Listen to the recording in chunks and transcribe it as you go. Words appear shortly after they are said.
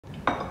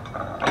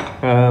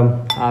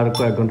আর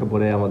কয়েক ঘন্টা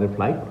পরে আমাদের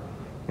ফ্লাইট।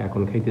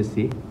 এখন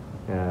খাইতেছি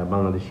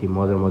বাংলাদেশি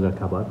মজার মজার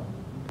খাবার,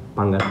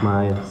 পাঙ্গাস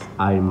মাছ,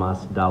 আইর মাছ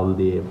ডাউল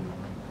দিয়ে,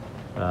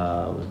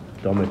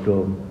 টমেটো,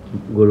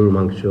 গরুর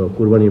মাংস,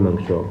 কুরবানির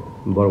মাংস,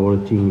 বড় বড়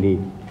চিংড়ি,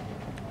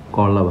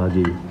 করলা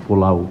ভাজি,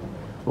 পোলাও।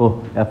 ও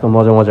এত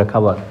মজা মজা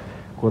খাবার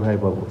কোথায়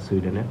পাবো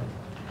সুইডেনে।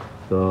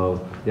 তো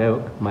যাই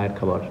হোক, মায়ের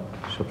খাবার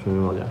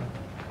সবসময় মজা।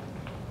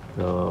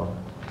 তো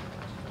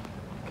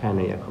খাই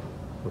নেই এখন।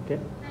 ওকে,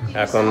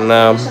 এখন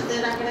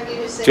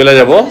চলে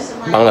যাব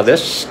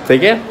বাংলাদেশ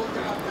থেকে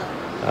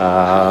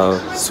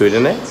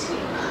সুইডেনে।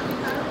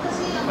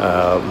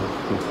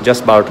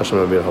 জাস্ট 12টার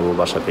সময় বের হবো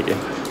বাসা থেকে।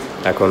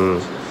 এখন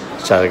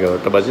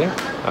 11:30 বাজে,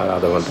 আর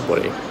আধা ঘন্টা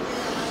পরে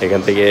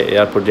এখান থেকে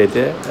এয়ারপোর্ট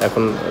যেতে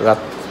এখন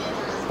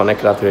অনেক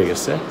রাত হয়ে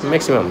গেছে।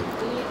 ম্যাক্সিমাম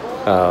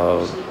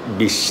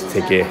 20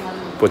 থেকে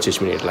 25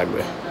 মিনিট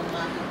লাগবে।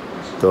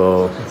 তো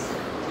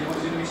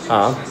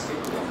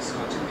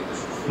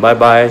বাই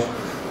বাই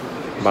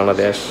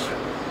বাংলাদেশ,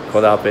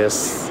 খোদা হাফেজ।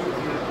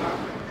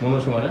 মনে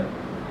সময়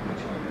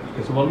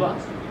কিছু বলবা?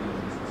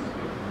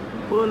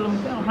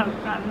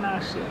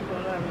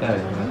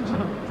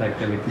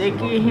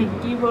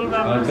 কি বলবো,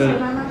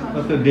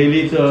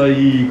 ডেইলি তো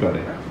ই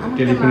করে,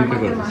 টেলিফোনিতে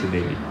করতেছে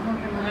ডেইলি,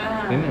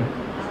 তাই না?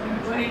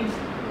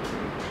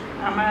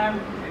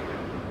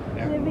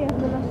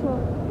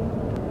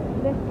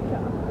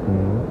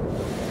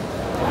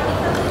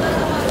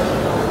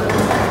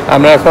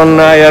 আমরা এখন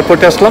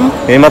এয়ারপোর্টে আসলাম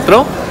এইমাত্র।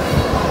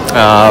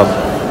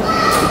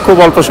 খুব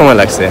অল্প সময়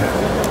লাগছে,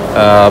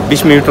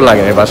 20 মিনিটও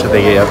লাগে না বাসা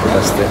থেকে এয়ারপোর্ট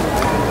আসতে।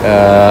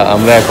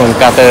 আমরা এখন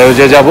কাতার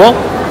এয়ারওয়েজে যাব,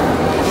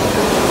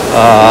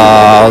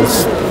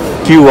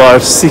 QR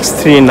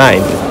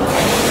 639।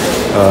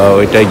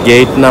 ওইটা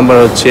গেট নাম্বার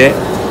হচ্ছে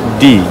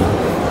ডি।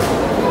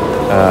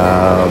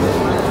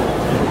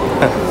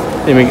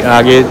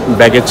 আগে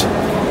ব্যাগেজ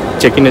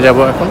চেক ইনে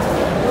যাবো, এখন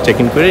চেক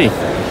ইন করেই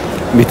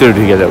ভিতরে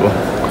ঢুকে যাব।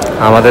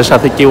 আমাদের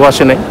সাথে কেউ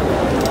আসে নাই,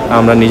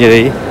 আমরা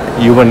নিজেরাই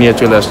ইউবার নিয়ে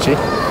চলে আসছি।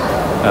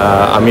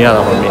 আমি আর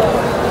আমার মেয়ে,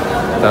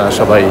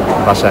 সবাই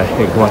বাসায়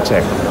ঘুমাচ্ছে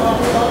এখন।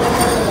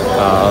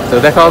 তো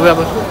দেখা হবে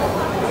আবার।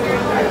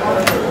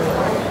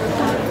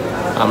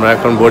 আমরা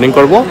এখন বোর্ডিং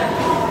করব,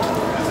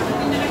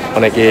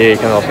 অনেকে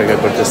এখানে অপেক্ষা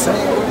করতেছে।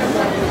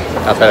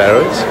 Qatar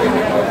Airways.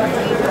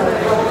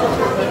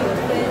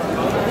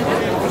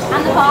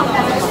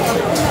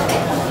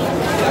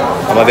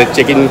 আমাদের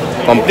চেক ইন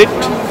কমপ্লিট।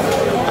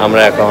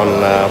 আমরা এখন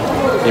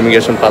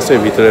ইমিগ্রেশন পাসের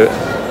ভিতরে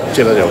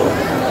চলে যাব।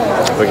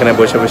 ওইখানে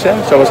বসে বসে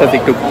সবার সাথে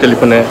একটু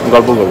টেলিফোনে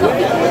গল্প করবো,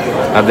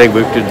 আর দেখবো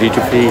একটু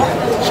ডিউটি ফ্রি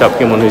সব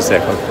কেমন হয়েছে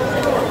এখন।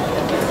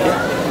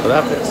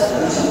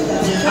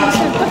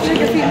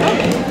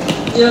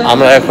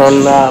 আমরা এখন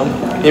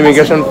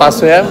ইমিগ্রেশন পাস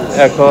হয়ে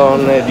এখন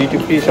ডিউটি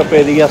ফ্রি শপে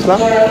এদিকে আসলাম।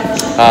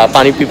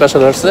 পানি পিপাসা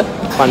ধরছে,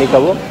 পানি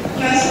খাবো।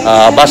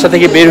 বাসা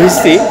থেকে বের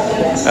হয়েছি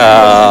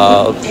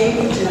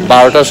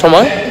 12টার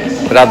সময়,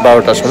 রাত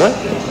 12টার সময়,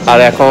 আর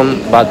এখন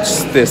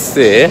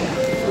বাজতেছে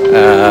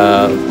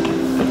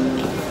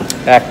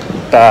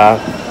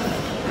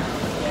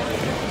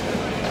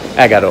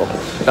 1:11।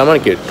 তার মানে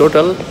কি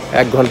টোটাল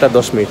 1 ঘন্টা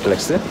 10 মিনিট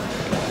লাগছে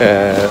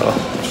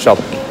সব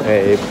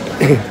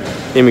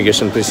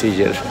ইমিগ্রেশন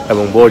প্রসিজার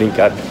এবং বোর্ডিং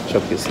কার্ড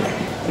সব কিছু।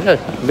 ঠিক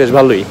আছে, বেশ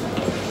ভালোই।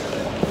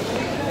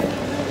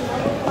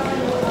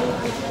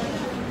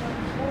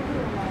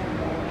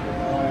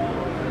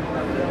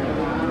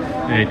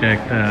 এটা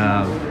একটা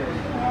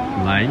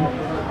লাইন,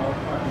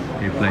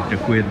 এই ফ্লাইটটা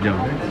কুয়েত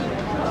যাবে।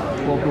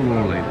 কত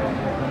বড় লাইন,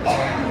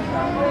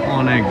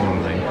 অনেক বড়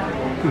লাইন।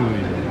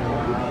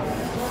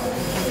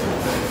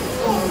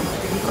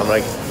 আমরা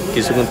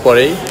কিছুক্ষণ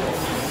পরেই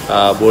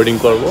বোর্ডিং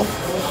করব।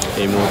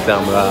 এই মুহূর্তে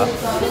আমরা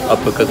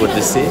অপেক্ষা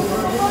করতেছি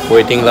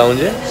ওয়েটিং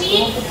লাউঞ্জে,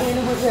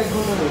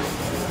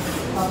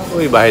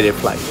 ওই বাইরে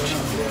ফ্লাইট।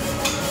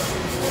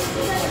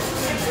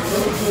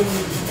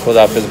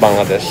 খোদা হাফেজ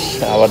বাংলাদেশ,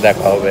 আবার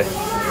দেখা হবে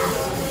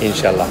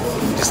ইনশাল্লাহ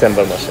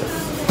ডিসেম্বর মাসে।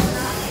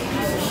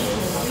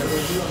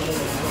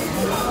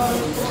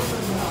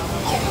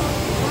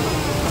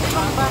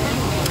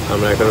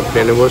 আমরা এখন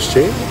প্লেনে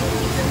বসছি,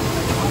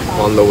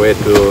 on the way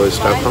to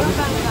Stockholm.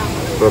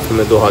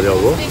 প্রথমে দোহা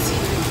যাব।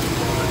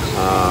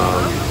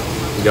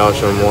 যাওয়ার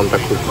সময় মনটা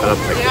খুব খারাপ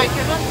থাকে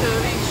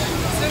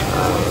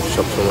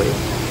সবসময়।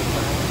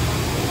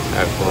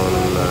 এখন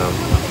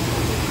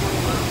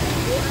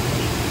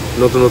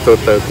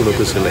নতুনত্বটা কোনো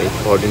কিছু নেই,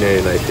 অর্ডিনারি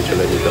লাইফে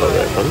চলে যেতে হবে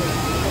এখন।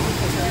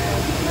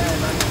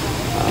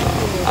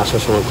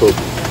 আসার সময় খুব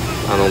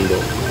আনন্দ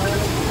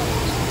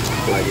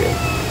লাগে,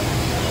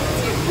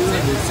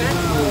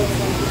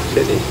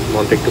 সেটাই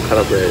মনটা একটু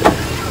খারাপ হয়ে যায়।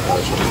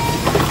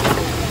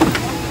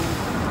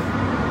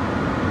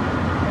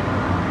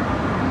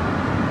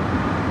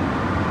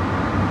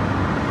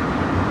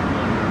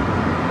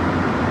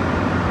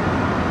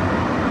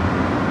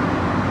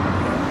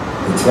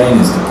 The train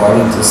is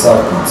departing to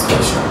Stockholm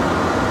station.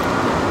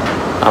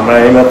 আমরা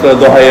এইমাত্র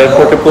দোহা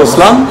এয়ারপোর্টে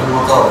পৌঁছলাম।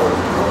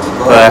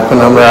 তো এখন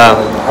আমরা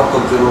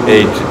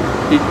এই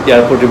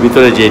এয়ারপোর্টের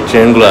ভিতরে যে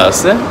ট্রেনগুলো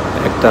আছে,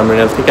 এক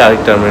টার্মিনাল থেকে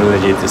আরেক টার্মিনালে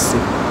যেতেছি।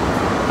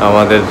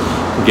 আমাদের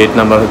গেট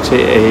নাম্বার হচ্ছে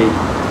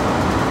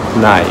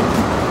A9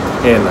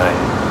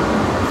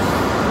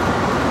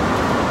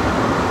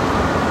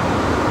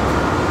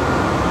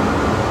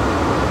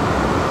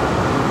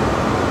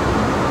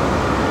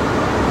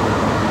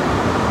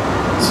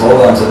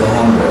 Hold on to the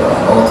handrail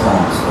at all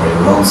times for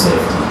your own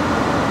safety.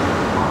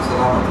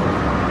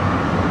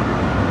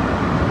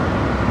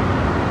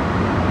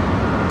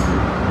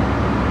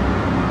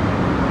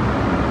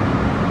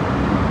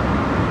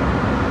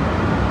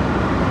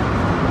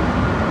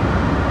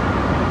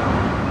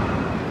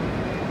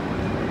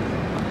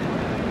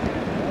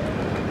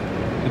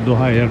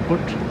 Doha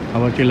airport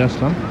আবার চলে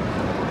আসলাম,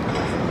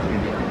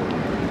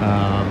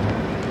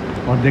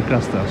 অর্ধেক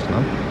রাস্তা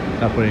আসলাম,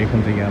 তারপরে এখান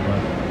থেকে আবার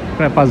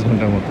প্রায় 5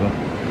 ঘন্টার মতো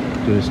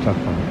টু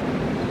স্টকহোম।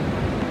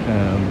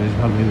 বেশ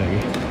ভালোই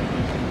লাগে।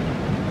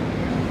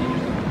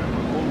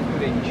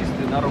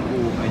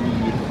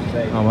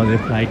 আমাদের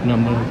ফ্লাইট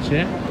নাম্বার হচ্ছে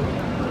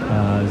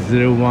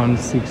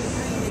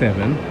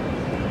 0167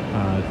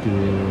 টু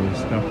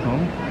স্টকহোম,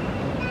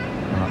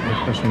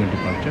 1টার সময়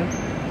ডিপার্চার।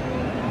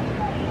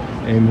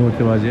 এই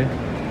মুহূর্তে বাজে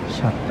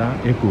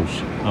 7:21,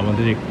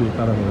 আমাদের একটু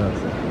তাড়াহুড়ো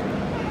আছে।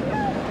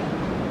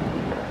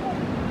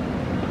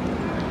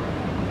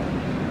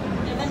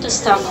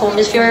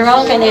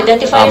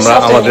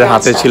 আমাদের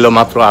হাতে ছিল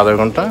মাত্র আধা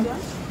ঘন্টা।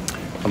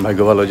 ভাগ্য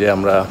ভালো যে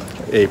আমরা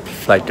এই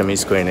ফ্লাইটটা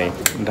মিস করে নেই।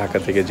 ঢাকা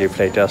থেকে যে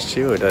ফ্লাইটে আসছি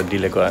ওইটা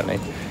ডিলে করা নেই,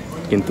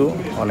 কিন্তু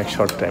অনেক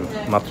শর্ট টাইম,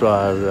 মাত্র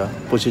আর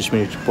 25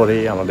 মিনিট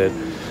পরেই আমাদের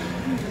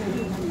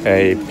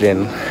এই প্লেন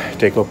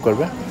টেক অফ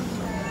করবে।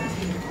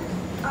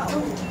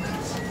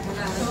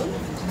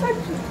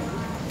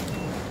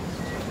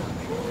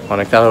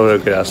 অনেক তাড়াহুড়ো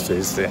করে আসতে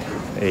হচ্ছে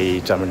এই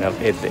টার্মিনাল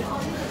এতে।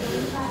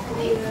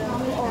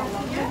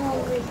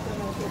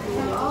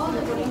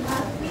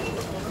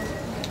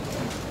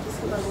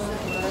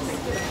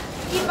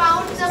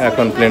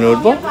 এখন প্লেনে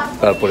উঠবো,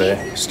 তারপরে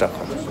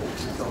স্টকহোম।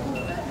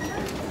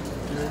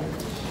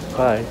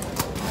 বাই।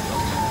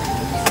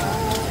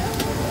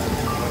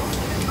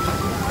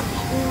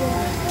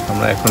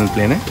 আমরা এখন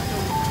প্লেনে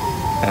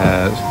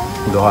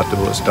দোহা টু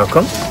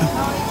স্টকহোম।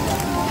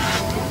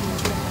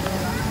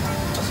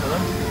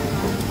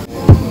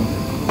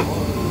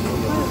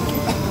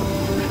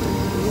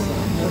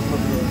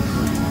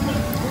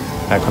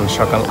 এখন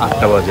সকাল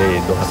 8টা বাজে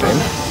দোহা টাইম।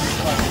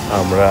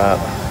 আমরা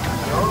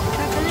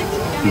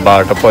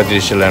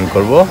 12:35 ল্যান্ড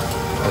করবো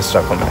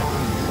স্টকহোমে।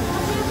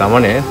 তার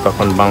মানে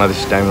তখন বাংলাদেশ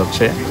টাইম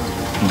হচ্ছে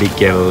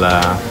বিকেল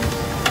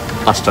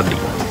 5টার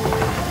দিকে।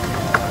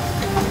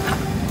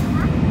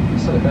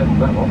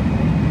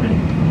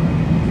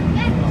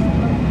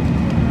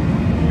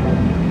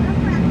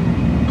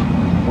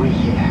 We're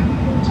here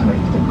to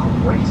make the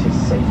greatest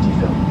safety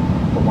film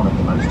for one of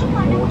the most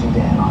awarded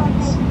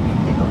airlines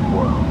in the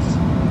world.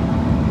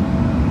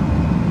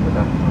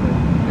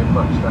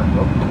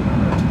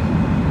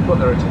 Got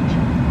their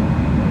attention.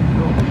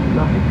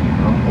 Lovely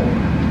people on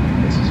board.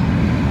 This is.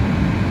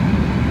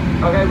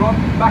 Okay, Rob,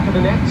 back of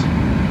the net.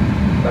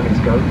 That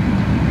means go.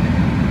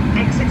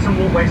 Exits and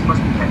walkways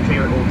must be kept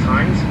clear at all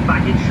times.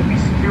 Baggage should be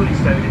securely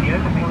stowed in the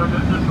overhead.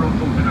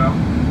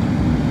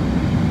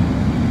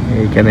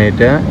 এখানে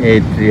এটা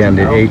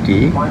A380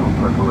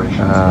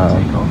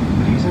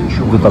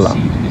 দোতলা।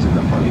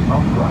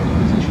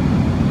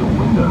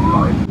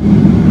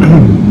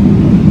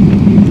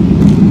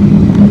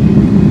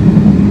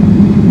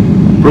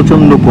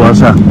 প্রচন্ড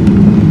কুয়াশা,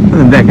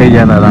 দেখাই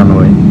যায় না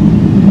runway.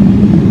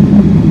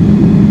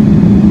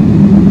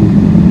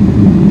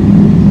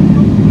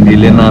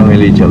 দিলে না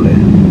হলেই চলে।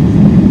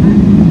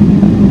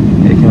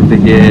 এখান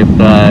থেকে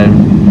প্রায়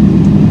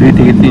 2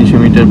 থেকে 300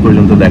 মিটার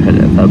পর্যন্ত দেখা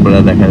যায়, তারপরে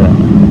দেখা যায়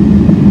না।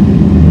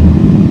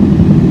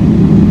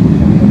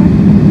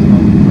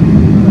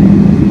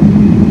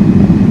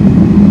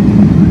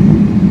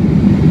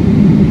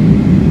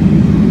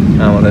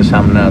 আমাদের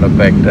সামনে আরো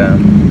কয়েকটা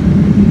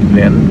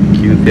প্লেন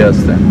কিউতে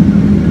আসছে,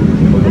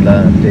 ওগুলা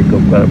টেক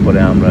অফ করার পরে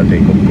আমরা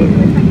টেক অফ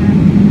করবো।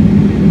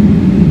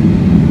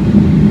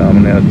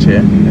 সামনে হচ্ছে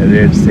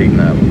রেড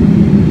সিগন্যাল।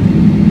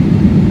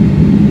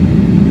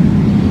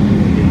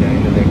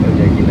 দেখা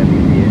যায় কিনা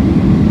দিয়ে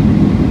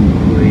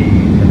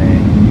ওইখানে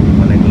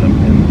অনেকগুলো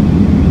প্লেন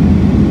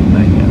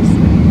লাইনে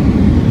আসছে,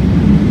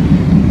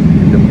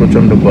 কিন্তু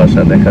প্রচন্ড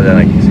কুয়াশা, দেখা যায়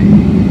না কিছু।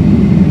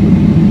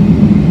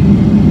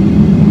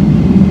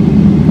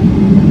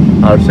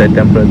 Outside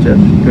temperature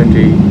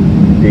 20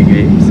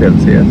 degree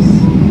Celsius,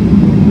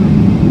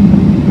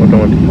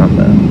 মোটামুটি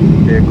ঠান্ডা।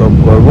 টেক অফ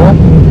করবো,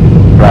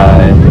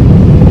 প্রায়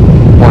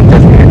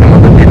 50 মিনিটের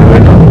মতো দিতে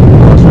হইল।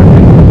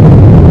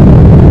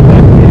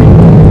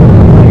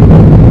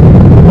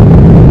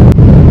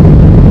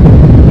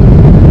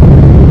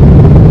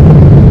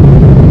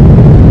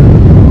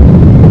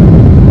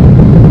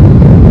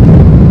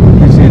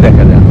 কিছুই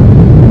দেখা যায় না,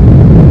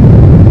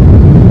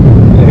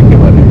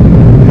 একেবারে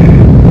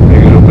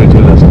এগুলোর উপরে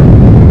চলে আসলাম।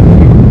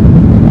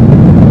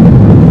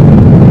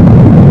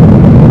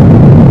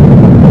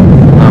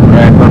 আমরা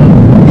এখন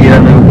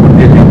ইরানের উপর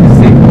দিয়ে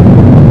যেতেছি,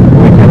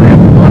 ওইখানে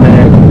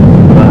অনেক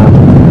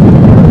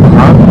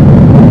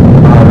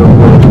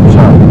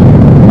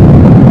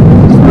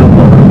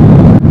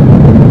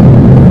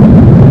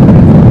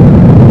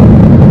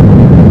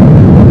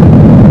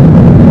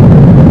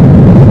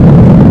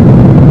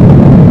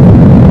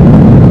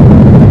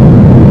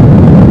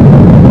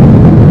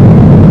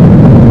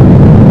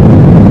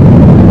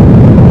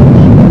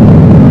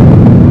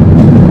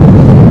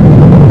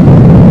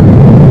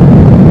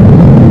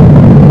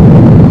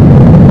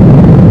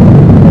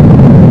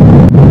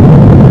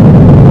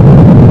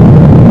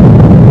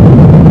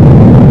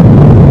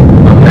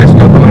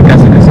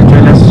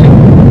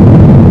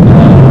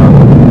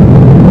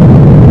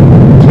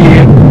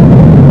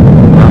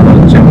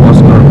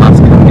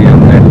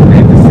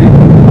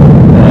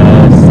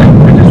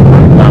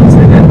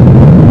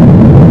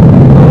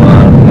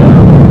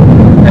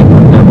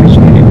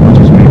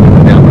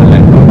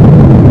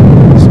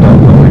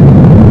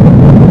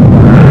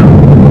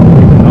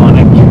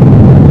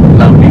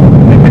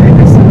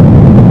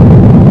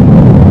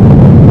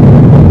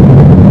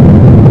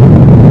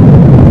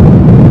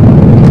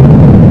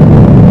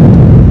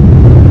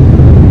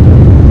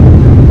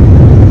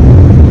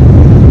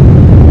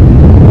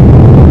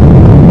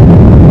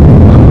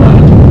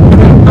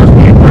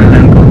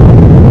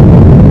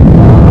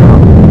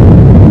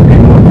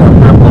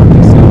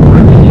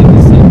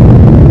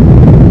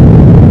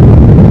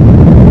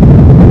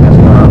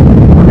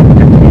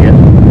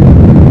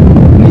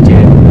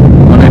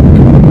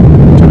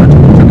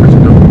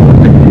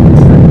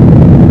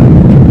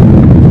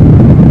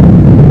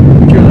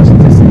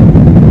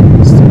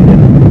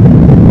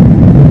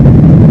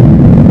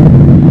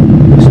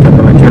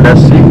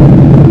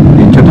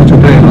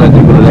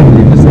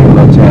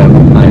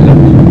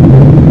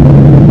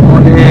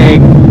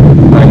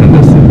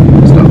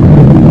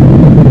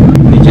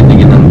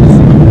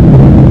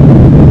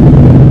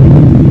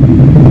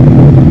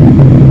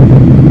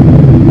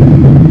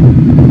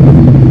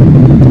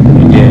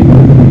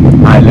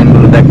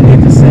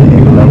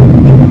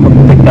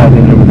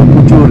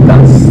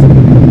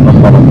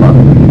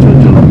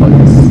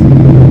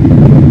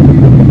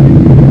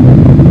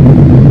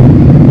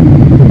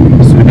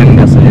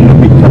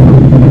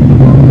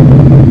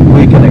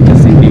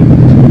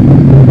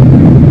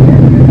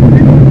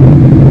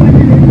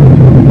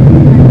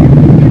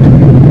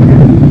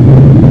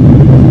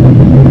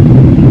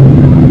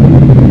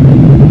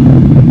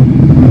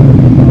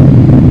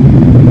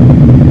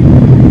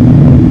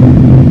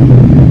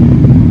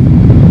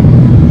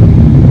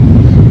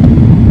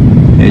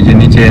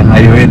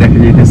হাইওয়ে দেখা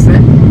যাইতেছে,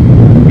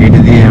 এটা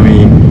দিয়ে আমি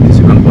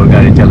কিছুক্ষণ পর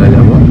গাড়ি চালা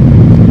যাব।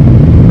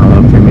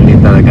 আমার ফ্যামিলি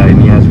তারা গাড়ি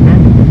নিয়ে আসবে,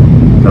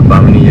 তারপর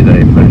আমি নিজে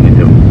ড্রাইভ করে নিয়ে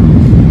যাবো।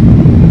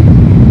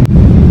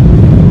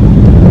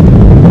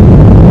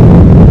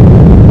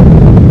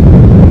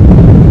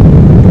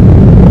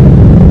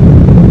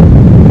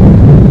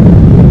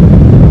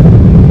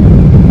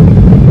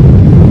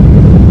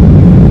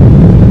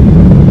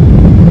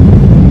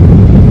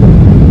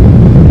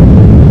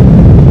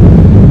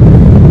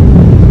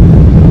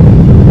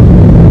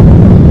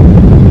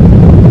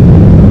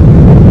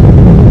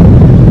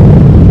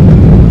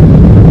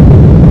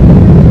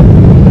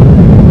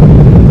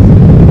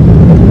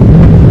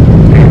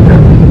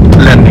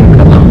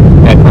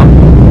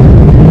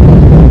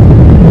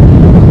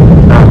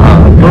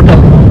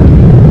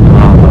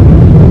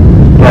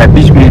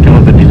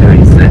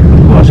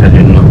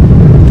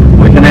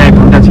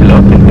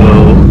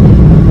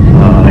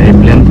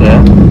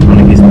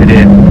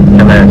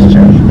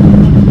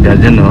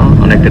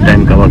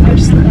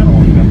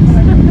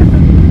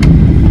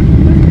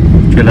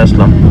 চলে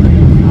আসলাম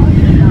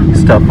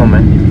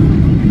স্টকহোমে।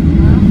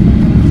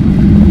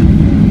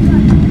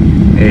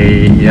 এই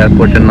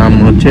এয়ারপোর্টের নাম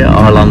হচ্ছে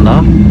আর্লান্ডা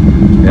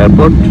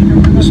এয়ারপোর্ট,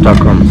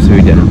 স্টকহোম,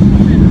 সুইডেন।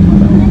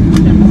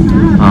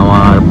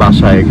 আমার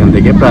বাসা এখান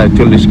থেকে প্রায়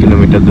 40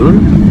 কিলোমিটার দূর,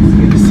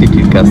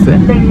 সিটির কাছে।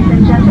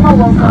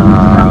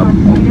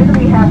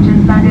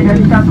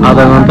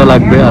 আধা ঘন্টা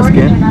লাগবে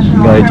আজকে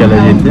গাড়ি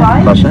চালিয়ে যেতে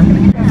বাসায়।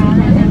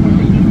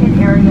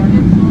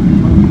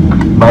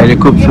 বাইরে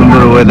খুব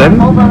সুন্দর ওয়েদার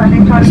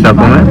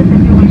স্টকহোমে,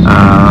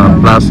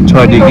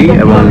 +6 ডিগ্রি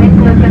এবং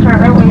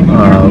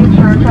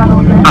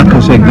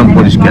আকাশে একদম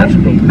পরিষ্কার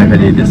দেখা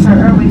যাইতেছে,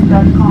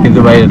 কিন্তু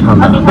বাইরে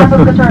ঠান্ডা।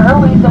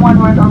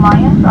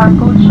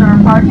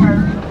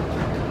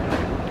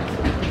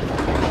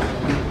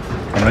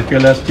 আমরা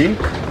চলে আসছি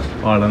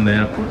আর্লান্ডা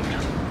এয়ারপোর্ট।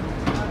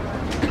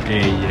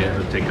 এই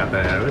হচ্ছে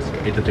কাতার এয়ারওয়েজ,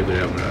 এটাতে করে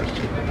আমরা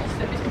আসছি।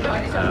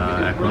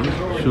 এখন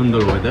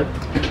সুন্দর ওয়েদার,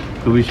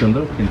 খুবই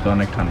সুন্দর, কিন্তু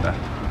অনেক ঠান্ডা,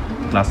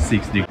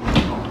 +6 ডিগ্রি।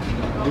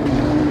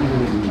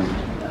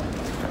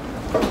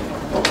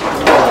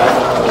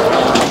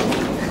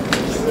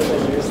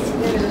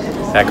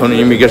 এখন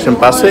ইমিগ্রেশন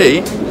পাশেই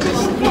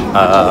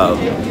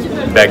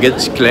ব্যাগেজ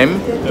ক্লেম,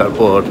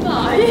 তারপর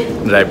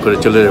ড্রাইভ করে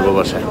চলে যাবো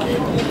বাসায়।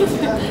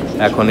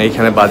 এখন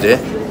এইখানে বাজে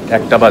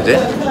 1টা বাজে,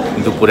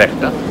 দুপুর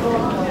 1টা,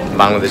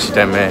 বাংলাদেশি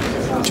টাইমে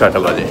 6টা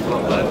বাজে।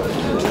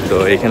 তো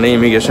এখানে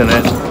ইমিগ্রেশনে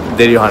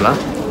দেরি হয় না।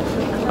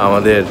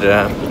 আমাদের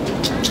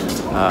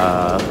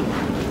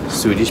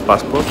সুইডিশ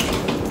পাসপোর্ট,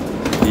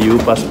 ইউ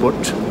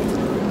পাসপোর্ট,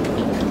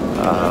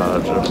 আর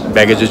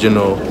ব্যাগেজের জন্য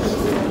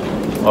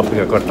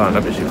অপেক্ষা করতে হয়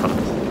না বেশিক্ষণ।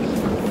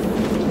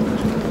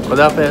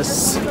 খোদা হাফেজ।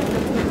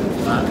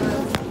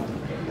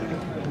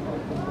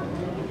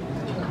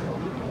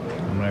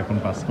 আমরা এখন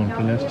পাসপোর্ট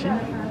চলে আসছি,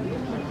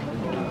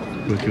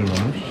 প্রচুর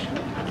মানুষ,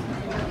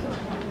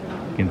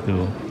 কিন্তু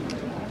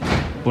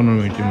 15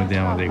 মিনিটের মধ্যে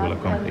আমাদের এগুলো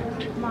কমপ্লিট।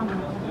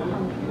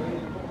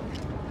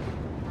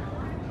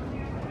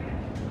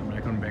 আমরা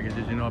এখন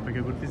ব্যাগেজের জন্য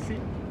অপেক্ষা করতেছি।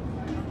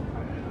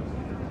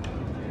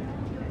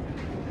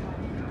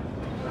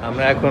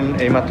 আমরা এখন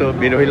এইমাত্র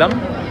বের হইলাম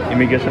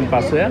ইমিগ্রেশন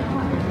পাসে।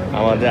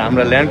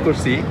 আমরা ল্যান্ড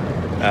করছি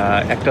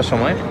 1টার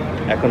সময়,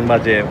 এখন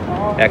বাজে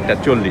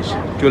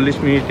 1:40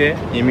 মিনিটে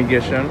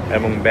ইমিগ্রেশন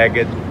এবং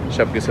ব্যাগেজ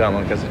সব কিছু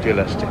আমার কাছে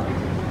চলে আসছে।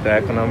 তো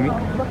এখন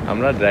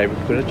আমরা ড্রাইভ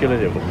করে চলে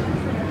যাব।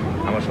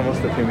 আমার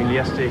সমস্ত ফ্যামিলি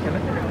আসছে এখানে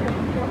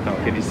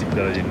আমাকে রিসিভ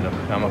করার জন্য,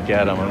 আমাকে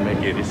আর আমার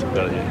মেয়েকে রিসিভ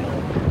করার জন্য।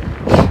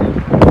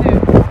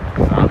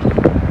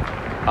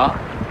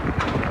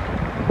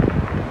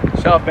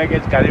 সব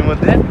ব্যাগেজ গাড়ির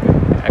মধ্যে,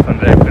 এখন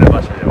ড্রাইভ করে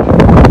বাসা যাব।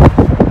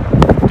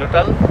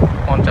 টোটাল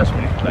 50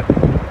 মিনিট লাগবে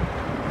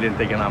প্লেন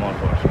থেকে নামার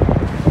পর।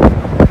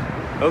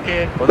 ওকে,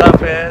 খোদা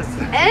হাফেজ।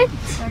 1,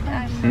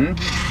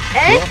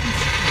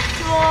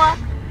 2,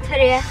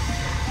 3.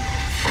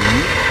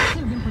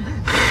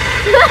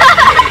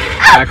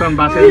 এখন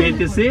বাসায়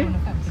যেতেছি।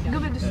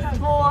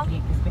 2,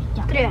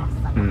 3.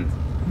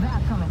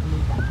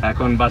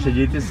 এখন বাসায়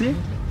যেতেছি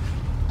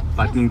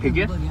পার্কিং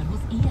থেকে।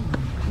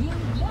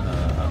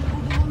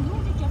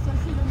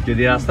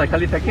 যদি রাস্তা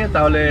খালি থাকে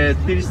তাহলে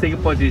 30 থেকে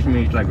 35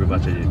 মিনিট লাগবে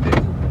বাসায় যেতে,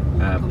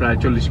 প্রায়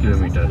 40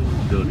 কিলোমিটার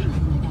দূর।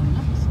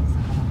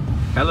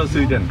 Hello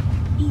Sweden,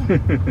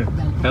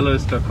 hello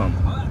Stockholm.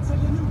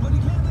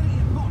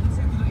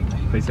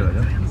 হয়েছে ভাই?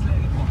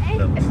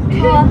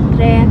 2,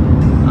 3.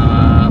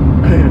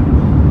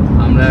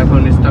 আমরা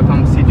এখন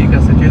স্টকহোম সিটির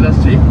কাছে চলে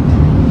আসছি।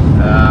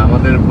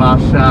 আমাদের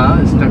বাসা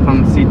স্টকহোম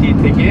সিটি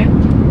থেকে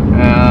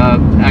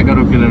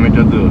 11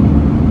 কিলোমিটার দূর।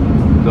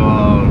 তো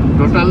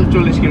টোটাল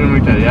 40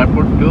 কিলোমিটার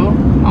এয়ারপোর্ট টু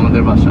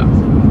আমাদের বাসা।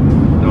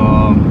 তো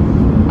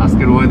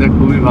আজকের ওয়েদার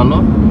খুবই ভালো।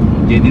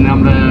 যেদিন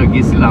আমরা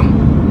গেছিলাম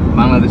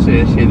বাংলাদেশে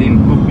সেদিন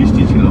খুব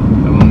বৃষ্টি ছিল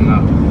এবং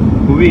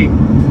খুবই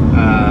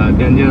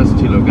ডেঞ্জারাস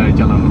ছিল গাড়ি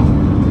চালানো।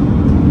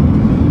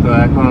 তো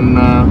এখন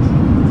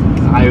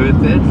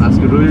হাইওয়েতে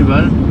আজকে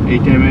রবিবার, এই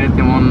টাইমে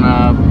তেমন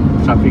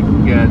ট্রাফিক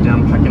জ্যাম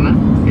থাকে না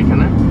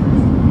এখানে।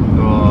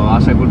 তো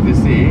আশা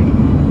করতেছি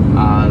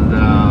আর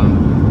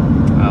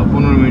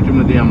 15 মিনিটের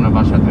মধ্যেই আমরা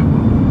বাসায় থাকবো।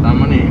 তার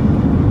মানে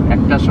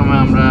একটার সময়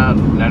আমরা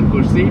ল্যান্ড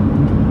করছি,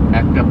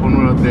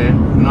 1:15-তে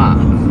না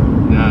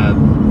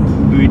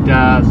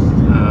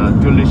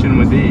 2:40-এর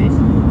মধ্যেই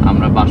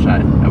আমরা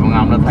বাসায়, এবং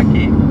আমরা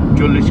থাকি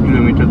 40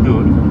 কিলোমিটার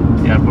দূর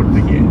এয়ারপোর্ট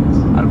থেকে।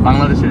 আর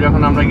বাংলাদেশে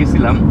যখন আমরা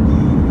গেছিলাম,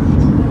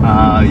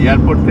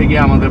 এয়ারপোর্ট থেকে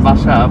আমাদের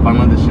বাসা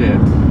বাংলাদেশে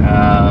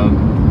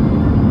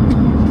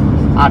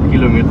 8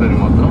 কিলোমিটারের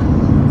মতো।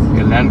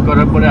 ল্যান্ড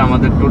করার পরে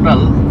আমাদের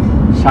টোটাল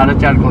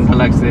 4.5 ঘন্টা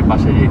লাগছে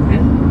বাসায় যেতে,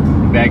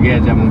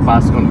 ব্যাগেজ এবং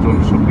পাস কন্ট্রোল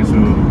সব কিছু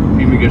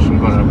ইমিগ্রেশন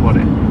করার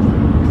পরে।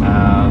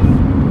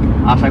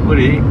 আশা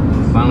করি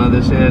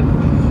বাংলাদেশের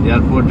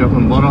এয়ারপোর্ট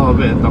যখন বড়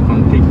হবে তখন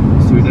ঠিক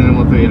সুইডেনের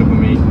মতো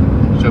এরকমই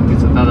সব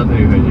কিছু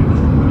তাড়াতাড়ি হয়ে যাবে,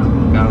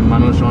 কারণ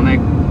মানুষ অনেক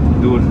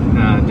দূর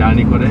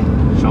জার্নি করে,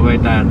 সবাই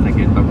টায়ার্ড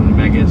থাকে, তখন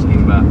ব্যাগেজ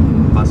কিংবা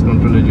পাস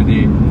কন্ট্রোলে যদি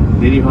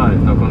দেরি হয়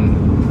তখন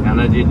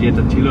এনার্জি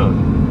যেটা ছিল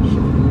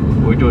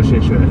ওইটাও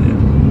শেষ হয়ে যায়।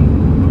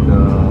 তো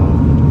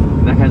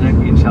দেখা যাক,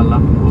 ইনশাল্লাহ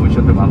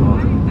ভবিষ্যতে ভালো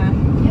হবে।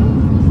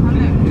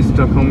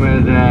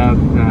 স্টকহোমের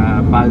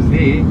পাশ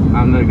দিয়ে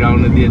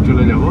আন্ডারগ্রাউন্ডে দিয়ে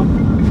চলে যাব।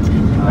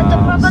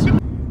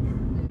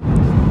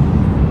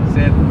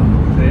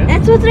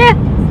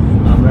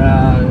 আমরা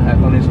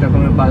এখন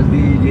স্টকহোমের পাশ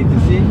দিয়ে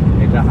যেতেছি,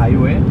 এটা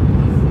হাইওয়ে।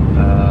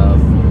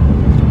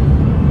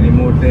 এই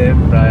মুহূর্তে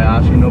প্রায়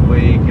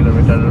 80-90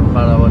 কিলোমিটার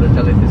পার আওয়ারে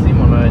চালাইতেছি,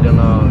 মনে হয় যেন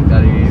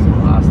গাড়ি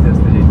আস্তে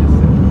আস্তে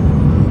যেতেছে।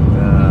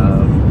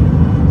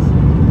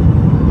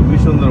 খুবই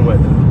সুন্দর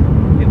ওয়েদার,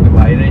 কিন্তু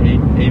বাইরে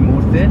এই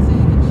মুহূর্তে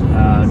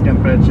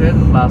টেম্পারেচার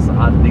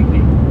 +8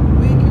 ডিগ্রি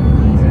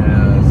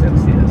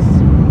সেলসিয়াস।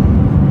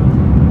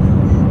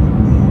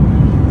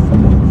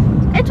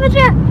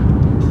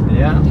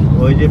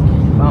 ওই যে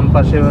বাম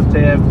পাশে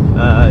হচ্ছে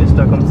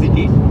স্টকহোম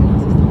সিটি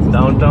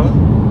ডাউনটাউন,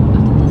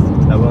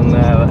 এবং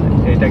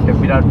এটা একটা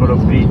বিরাট বড়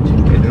ব্রিজ,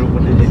 এটার উপর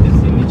দিয়ে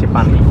যেতেছি, নিচে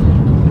পানি,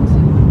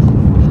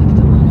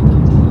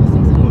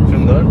 খুব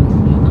সুন্দর।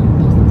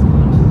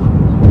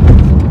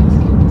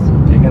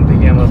 এখান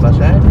থেকে আমার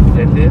বাসায়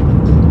যেতে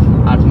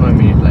 8-9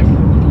 মিনিট লাগে।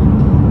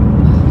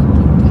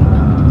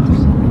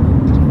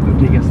 তো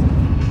ঠিক আছে।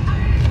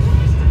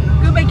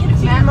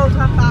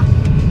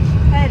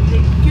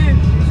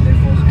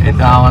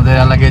 এটা আমাদের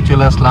এলাকায়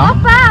চলে আসলাম,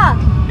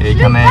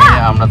 এইখানে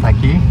আমরা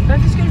থাকি।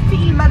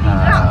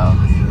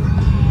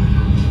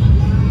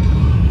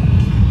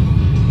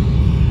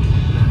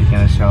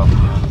 এখানে সব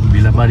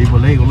বিলা বাড়ি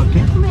বলে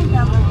এগুলোকে,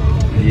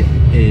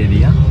 এই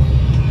এরিয়া।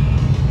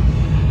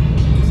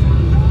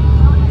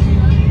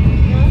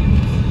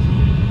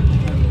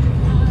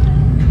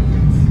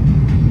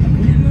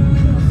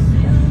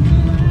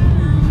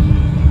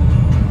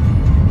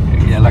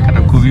 এই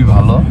এলাকাটা খুবই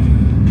ভালো,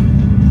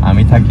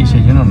 আমি থাকি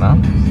সেই জন্য না,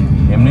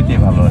 এমনিতেই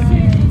ভালো আর কি।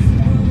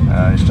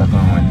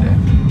 স্টকহোমের মধ্যে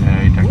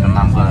এটা একটা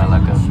নামকরা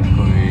এলাকা,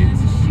 খুবই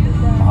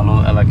ভালো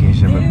এলাকা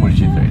হিসেবে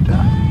পরিচিত এটা।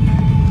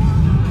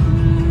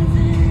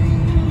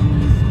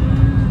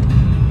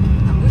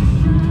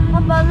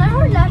 Pappa, när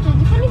har du lärt dig?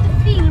 Du kan inte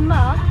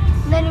filma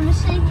när det är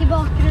musik i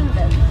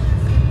bakgrunden.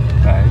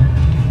 Nej.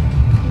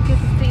 Du kan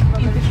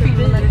inte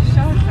filma när du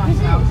kör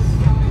framför.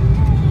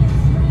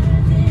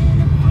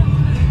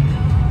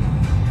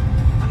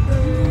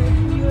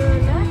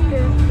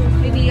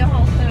 Jag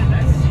hatar det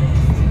där.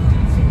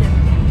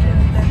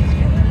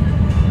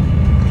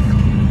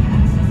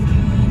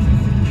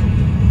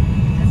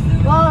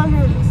 Vad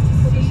nu?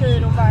 Och då säger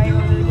de varje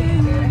gång du är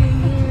det.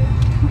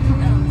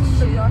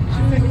 Såklart.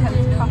 Det är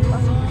hennes pappa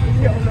som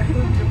jag med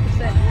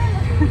 100%.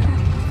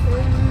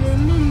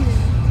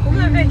 Hon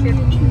har verkligen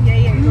inga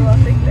egna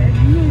åsikter.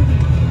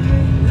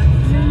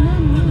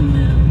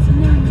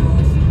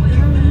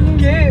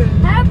 Gud!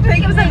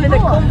 Tänk på såhär när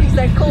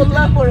kompisar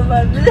kollar på dem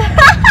här.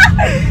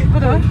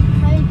 Vadå?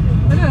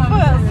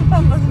 På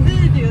pappas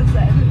video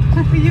sen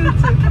på YouTube.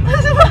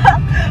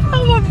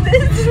 Han var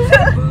mysigt.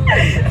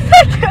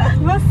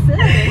 Vad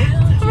säger du?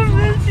 Han var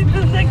mysigt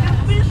och säkert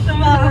skit om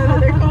alla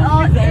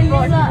kompisar.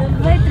 Ja,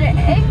 vad heter det?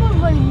 En gång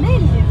var det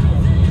Nelly.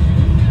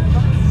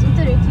 Så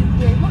inte det typ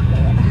grej bort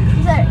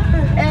såhär.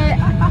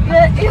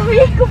 Jag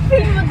gick och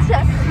filmade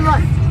såhär. Han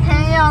bara,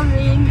 hej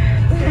Anning.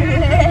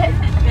 Är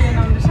det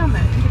någon du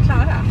känner? Inte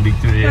Klara?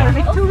 Victoria.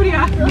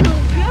 Victoria.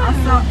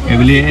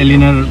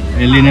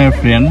 Eliner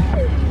friend.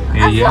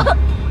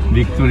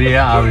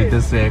 Victoria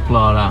avritelse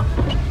Klara.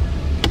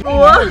 Hej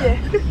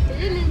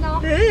Elina.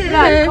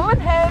 Välkommen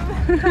hem.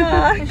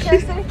 Hur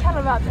känns det i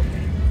kalla vädret?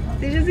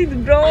 Det känns inte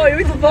bra, jag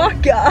vill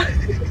tillbaka.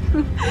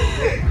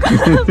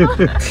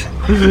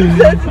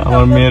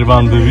 আমার মেয়ের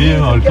বান্ধবী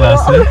আর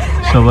ক্লাসে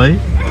সবাই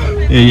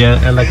এই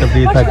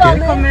এলাকাতেই থাকে।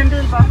 Det kommer en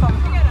bil bakom.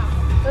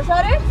 Vad sa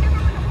du?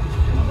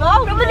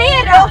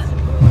 Promenera!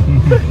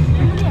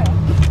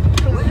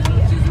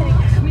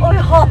 Oj,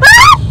 jag hatar.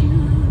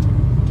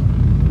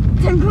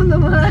 Tänk om de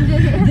hörde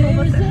det.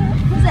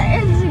 Såhär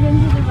en sekund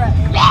till det bara.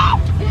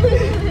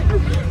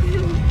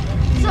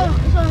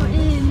 Som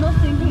i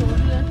Notting Hill.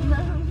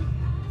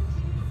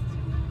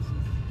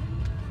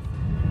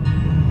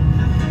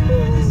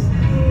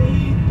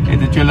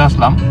 এতে চলে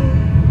আসলাম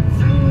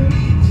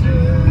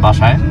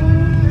বাসায়।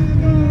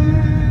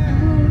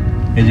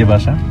 এই যে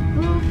বাসা।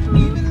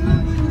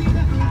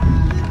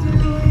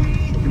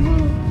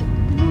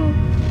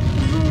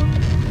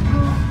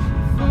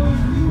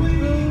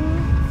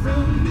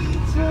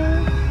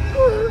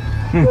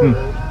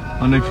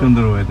 অনেক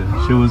সুন্দর ওয়েদার,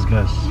 সবুজ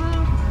ঘাস।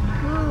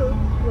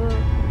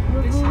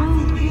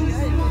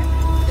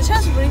 Det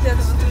känns på riktigt att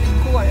det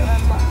går att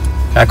vända.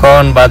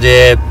 এখন বাজে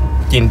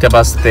 3টা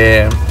বাজতে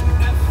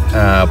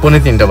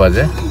 2:45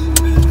 বাজে,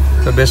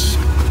 তো বেশ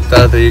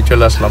তাড়াতাড়ি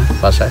চলে আসলাম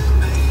বাসায়।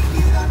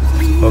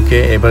 ওকে,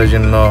 এবারের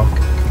জন্য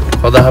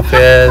খোদা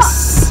হাফেজ।